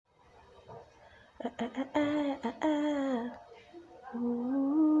Ah, ah, ah, ah, ah, ah.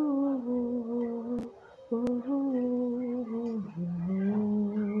 Ooh, ooh,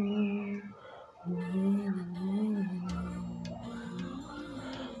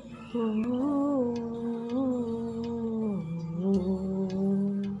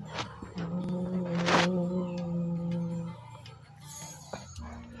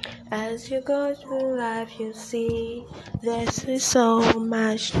 As you go through life, you see there's so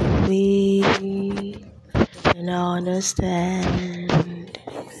much to read and understand.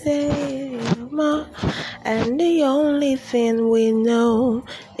 And the only thing we know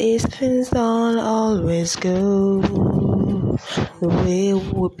is things don't always go the way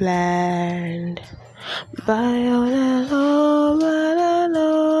we planned. But I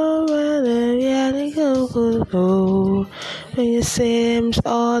know where the reality go. When it seems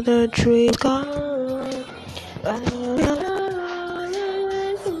all the dreams gone.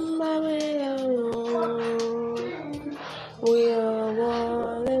 We are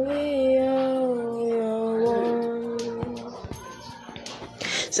one and we are one.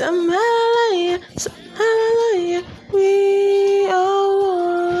 Some hallelujah, we are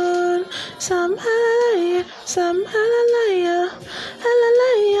one. Some hallelujah,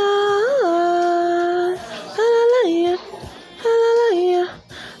 hallelujah, hallelujah, hallelujah,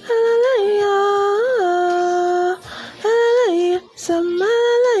 hallelujah, hallelujah, some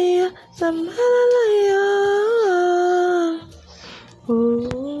hallelujah, some hallelujah. Ooh.